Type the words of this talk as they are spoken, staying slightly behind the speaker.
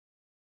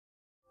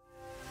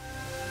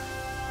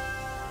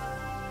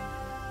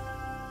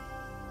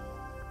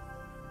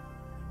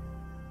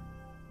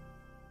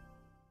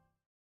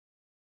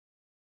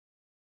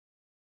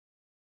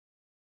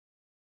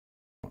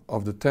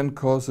of the 10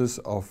 causes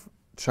of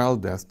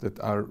child death that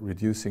are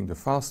reducing the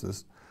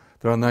fastest,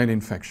 there are 9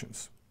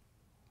 infections.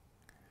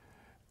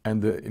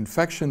 And the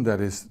infection that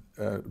is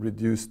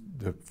reduced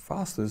the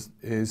fastest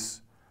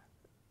is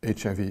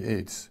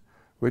HIV/AIDS,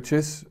 which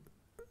is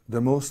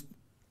the most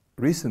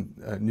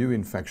recent new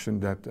infection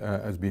that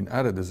has been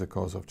added as a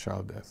cause of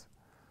child death.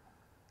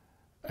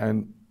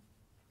 And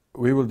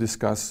we will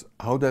discuss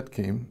how that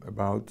came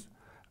about,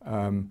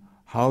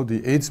 how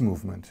the AIDS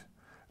movement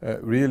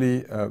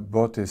really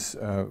brought this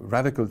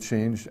radical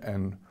change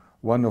and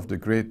one of the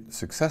great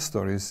success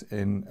stories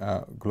in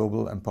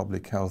global and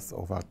public health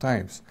of our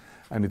times.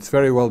 And it's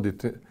very well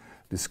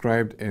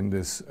described in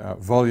this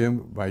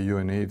volume by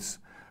UNAIDS,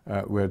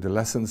 where the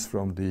lessons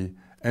from the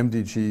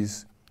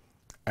MDGs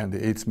and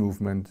the AIDS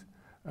movement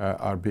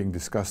are being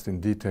discussed in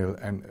detail,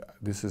 and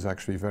this is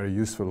actually very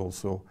useful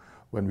also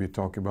when we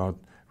talk about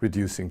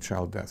reducing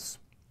child deaths.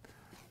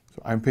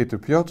 So I'm Peter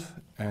Piot,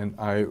 and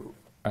I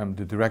am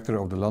the director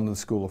of the London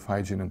School of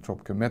Hygiene and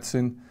Tropical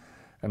Medicine,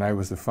 and I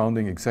was the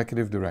founding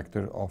executive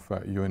director of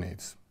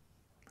UNAIDS.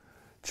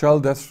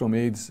 Child deaths from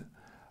AIDS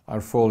are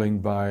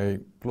falling by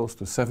close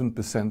to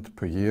 7%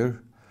 per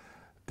year.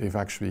 They've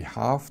actually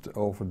halved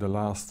over the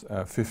last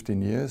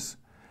 15 years.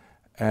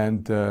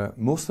 And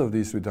most of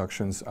these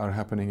reductions are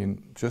happening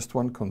in just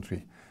one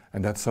country,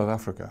 and that's South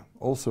Africa.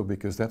 Also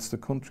because that's the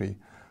country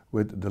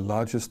with the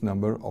largest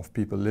number of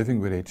people living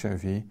with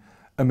HIV,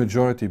 a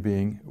majority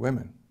being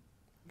women.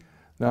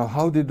 Now,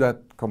 how did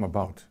that come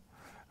about?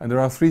 And there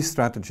are 3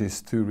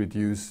 strategies to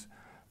reduce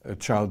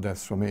child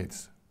deaths from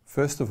AIDS.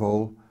 First of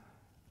all,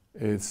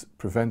 it's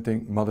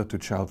preventing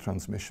mother-to-child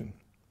transmission.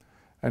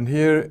 And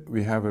here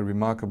we have a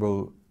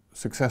remarkable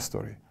success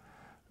story,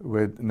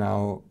 with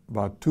now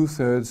about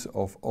 2/3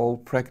 of all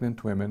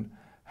pregnant women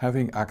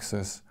having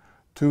access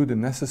to the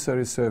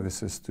necessary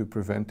services to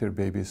prevent their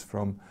babies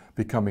from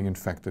becoming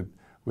infected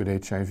with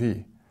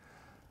HIV.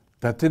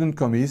 That didn't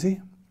come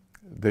easy.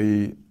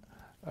 The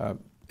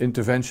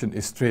intervention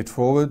is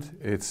straightforward.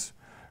 It's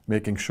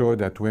making sure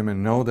that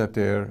women know that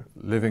they're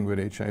living with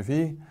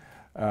HIV.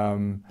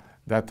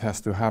 That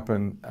has to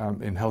happen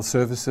in health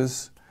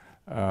services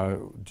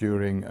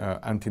during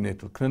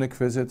antenatal clinic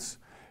visits.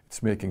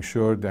 It's making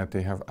sure that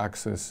they have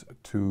access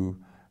to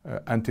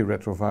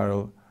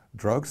antiretroviral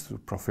drugs, to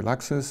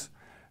prophylaxis,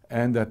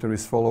 and that there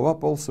is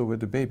follow-up also with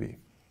the baby.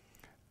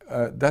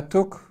 That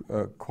took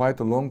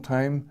quite a long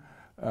time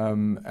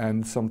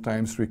and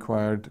sometimes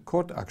required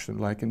court action,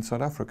 like in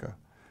South Africa.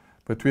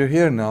 But we're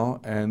here now,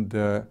 and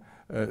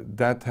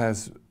that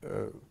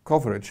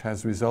coverage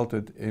has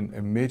resulted in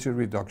a major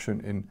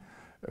reduction in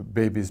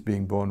babies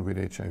being born with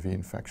HIV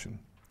infection.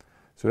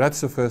 So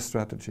that's the first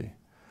strategy.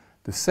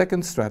 The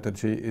second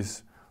strategy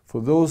is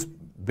for those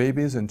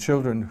babies and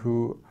children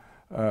who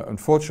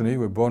unfortunately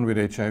were born with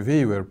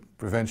HIV, where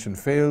prevention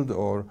failed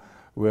or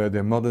where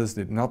their mothers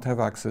did not have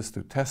access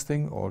to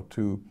testing or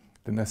to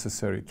the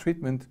necessary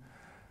treatment.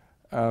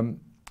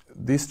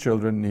 These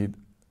children need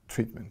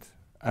treatment,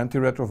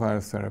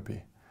 antiretroviral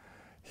therapy.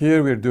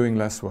 Here we're doing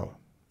less well.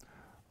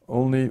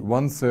 Only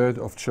 1/3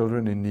 of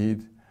children in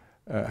need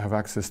have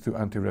access to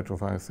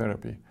antiretroviral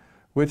therapy,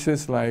 which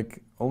is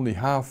like only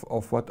half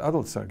of what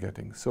adults are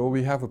getting. So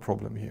we have a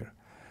problem here.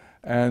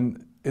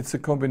 And it's a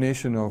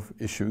combination of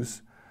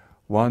issues.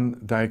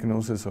 One,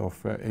 diagnosis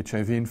of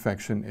HIV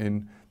infection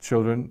in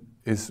children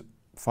is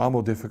far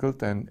more difficult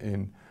than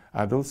in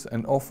adults,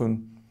 and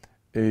often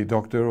a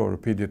doctor or a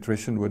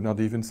pediatrician would not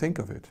even think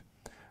of it,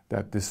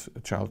 that this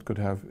child could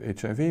have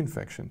HIV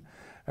infection.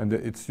 And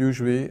it's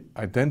usually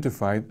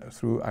identified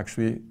through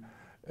actually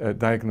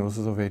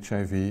diagnosis of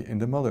HIV in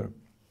the mother.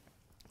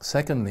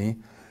 Secondly,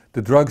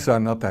 the drugs are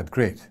not that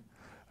great.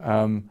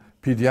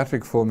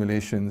 Pediatric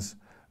formulations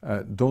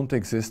don't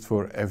exist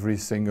for every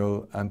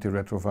single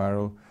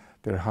antiretroviral.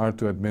 They're hard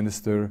to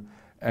administer,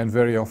 and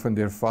very often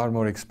they're far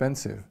more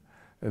expensive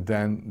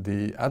than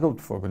the adult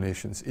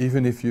formulations,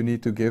 even if you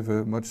need to give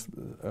a much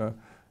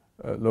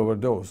lower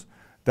dose.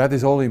 That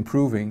is all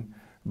improving,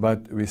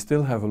 but we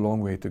still have a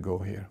long way to go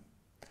here.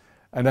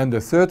 And then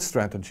the third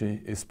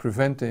strategy is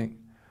preventing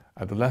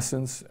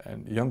adolescents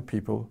and young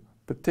people,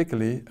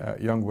 particularly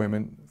young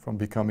women, from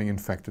becoming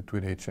infected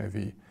with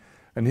HIV.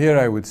 And here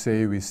I would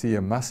say we see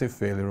a massive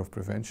failure of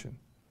prevention.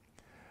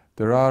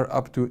 There are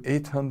up to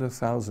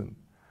 800,000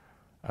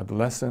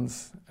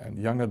 adolescents and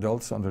young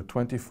adults under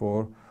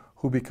 24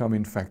 who become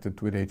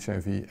infected with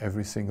HIV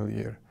every single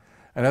year.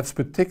 And that's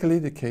particularly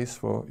the case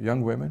for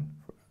young women,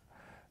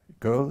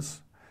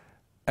 girls,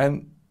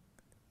 and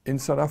in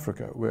South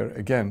Africa, where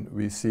again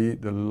we see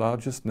the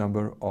largest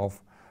number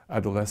of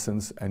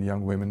adolescents and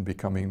young women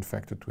becoming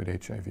infected with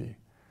HIV.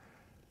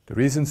 The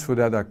reasons for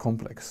that are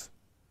complex.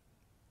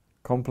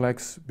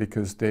 Complex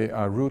because they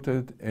are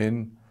rooted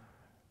in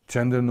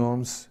gender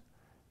norms,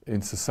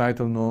 in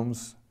societal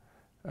norms,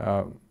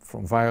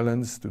 from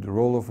violence to the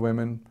role of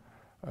women.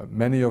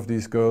 Many of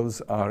these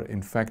girls are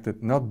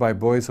infected not by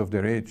boys of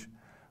their age,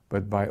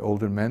 but by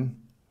older men.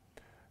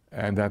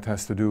 And that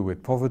has to do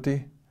with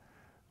poverty,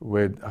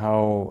 with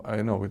how,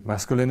 with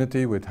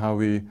masculinity, with how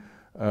we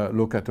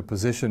look at the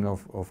position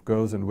of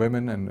girls and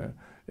women and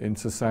in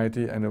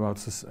society and about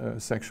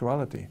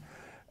sexuality.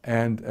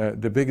 And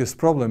the biggest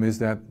problem is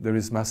that there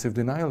is massive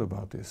denial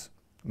about this.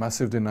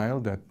 Massive denial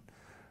that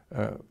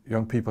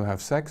young people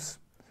have sex,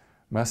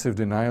 massive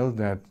denial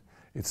that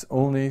it's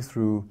only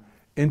through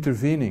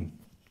intervening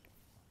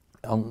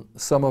on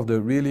some of the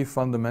really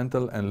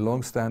fundamental and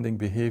long-standing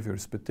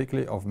behaviors,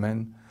 particularly of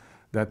men,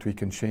 that we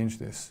can change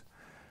this.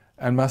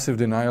 And massive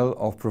denial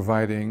of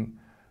providing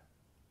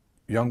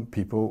young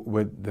people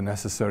with the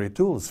necessary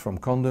tools, from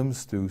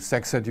condoms to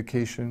sex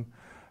education,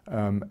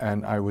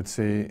 and I would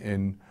say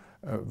in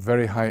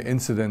very high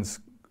incidence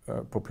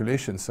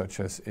populations, such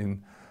as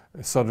in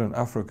Southern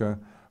Africa,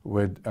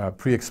 with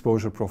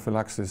pre-exposure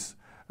prophylaxis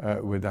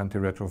with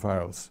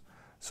antiretrovirals.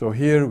 So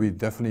here we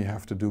definitely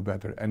have to do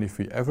better. And if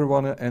we ever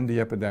want to end the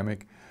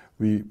epidemic,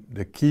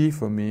 the key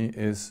for me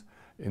is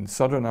in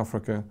Southern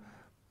Africa,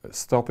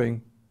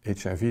 stopping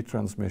HIV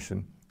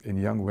transmission in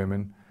young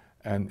women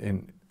and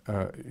in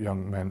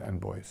young men and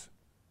boys.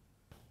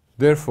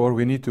 Therefore,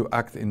 we need to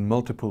act in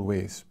multiple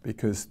ways,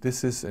 because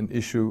this is an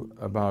issue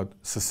about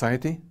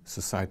society,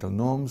 societal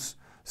norms,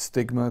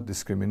 stigma,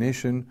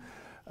 discrimination,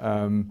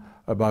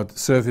 about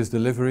service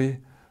delivery,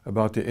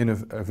 about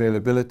the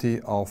availability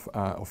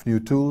of new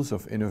tools,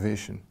 of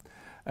innovation.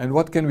 And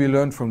what can we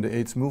learn from the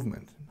AIDS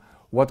movement?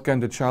 What can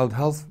the child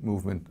health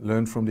movement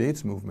learn from the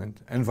AIDS movement?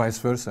 And vice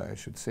versa, I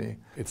should say.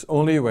 It's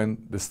only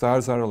when the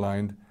stars are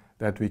aligned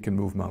that we can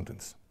move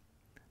mountains,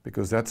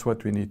 because that's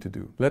what we need to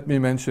do. Let me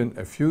mention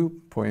a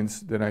few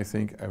points that I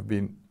think have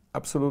been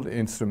absolutely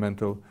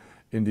instrumental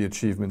in the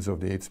achievements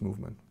of the AIDS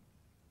movement.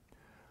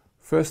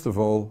 First of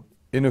all,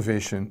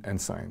 innovation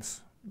and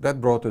science. That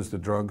brought us the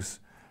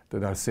drugs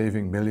that are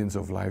saving millions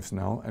of lives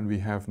now, and we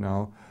have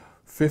now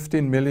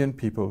 15 million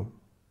people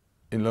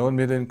in low and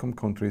middle income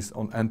countries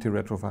on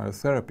antiretroviral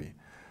therapy,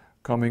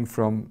 coming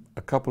from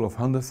a couple of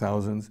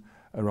 100,000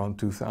 around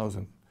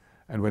 2000.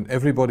 And when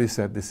everybody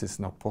said this is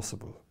not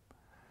possible.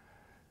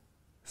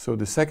 So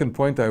the second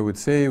point I would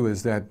say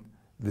was that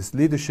this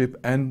leadership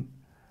and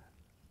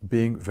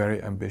being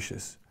very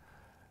ambitious.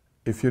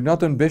 If you're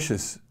not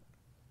ambitious,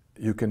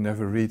 you can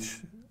never reach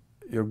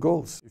your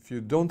goals. If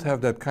you don't have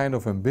that kind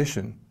of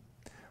ambition,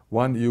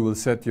 one, you will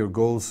set your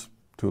goals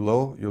too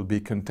low, you'll be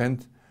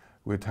content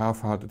with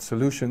half-hearted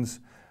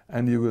solutions,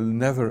 and you will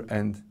never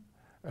end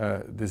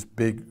this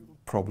big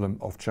problem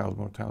of child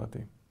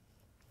mortality.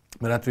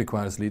 But that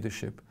requires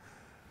leadership.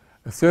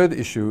 A third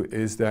issue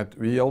is that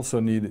we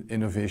also need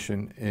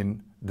innovation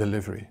in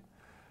delivery.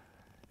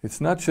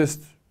 It's not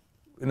just,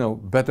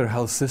 better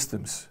health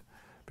systems,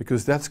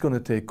 because that's going to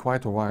take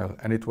quite a while.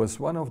 And it was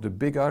one of the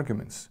big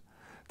arguments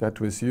that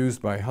was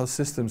used by health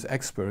systems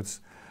experts,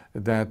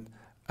 that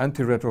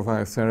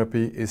antiretroviral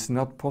therapy is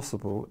not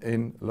possible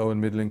in low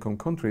and middle income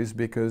countries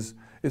because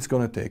it's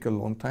going to take a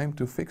long time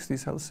to fix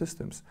these health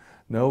systems.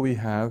 Now we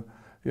have,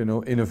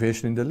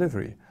 innovation in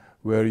delivery,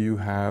 where you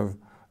have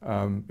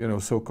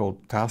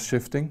so-called task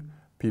shifting.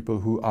 People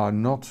who are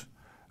not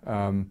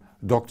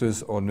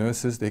doctors or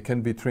nurses, they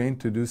can be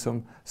trained to do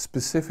some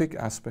specific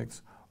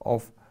aspects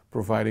of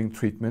providing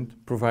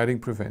treatment, providing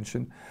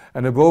prevention,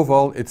 and above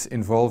all, it's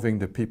involving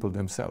the people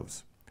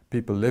themselves.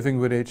 People living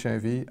with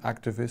HIV,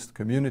 activists,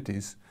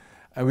 communities,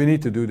 and we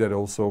need to do that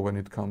also when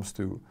it comes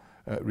to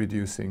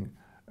reducing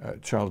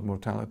child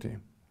mortality.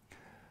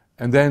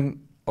 And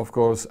then, of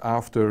course,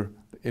 after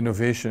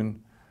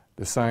innovation,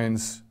 the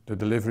science, the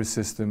delivery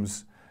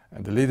systems,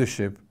 and the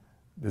leadership,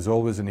 there's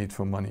always a need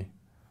for money.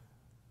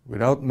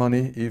 Without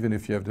money, even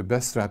if you have the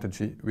best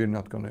strategy, we're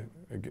not going to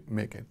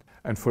make it.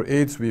 And for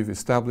AIDS, we've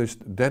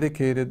established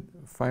dedicated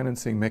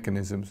financing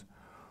mechanisms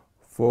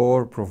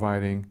for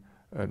providing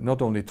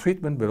not only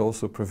treatment, but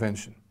also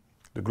prevention.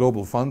 The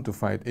Global Fund to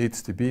fight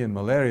AIDS, TB, and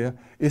malaria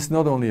is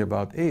not only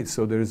about AIDS,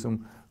 so there is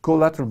some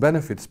collateral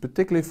benefits,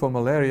 particularly for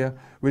malaria,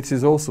 which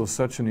is also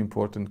such an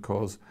important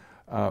cause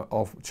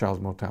of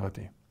child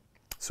mortality.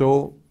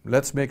 So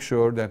let's make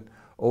sure that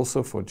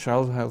also for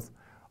child health,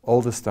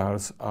 all the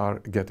stars are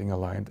getting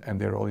aligned and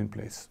they're all in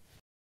place.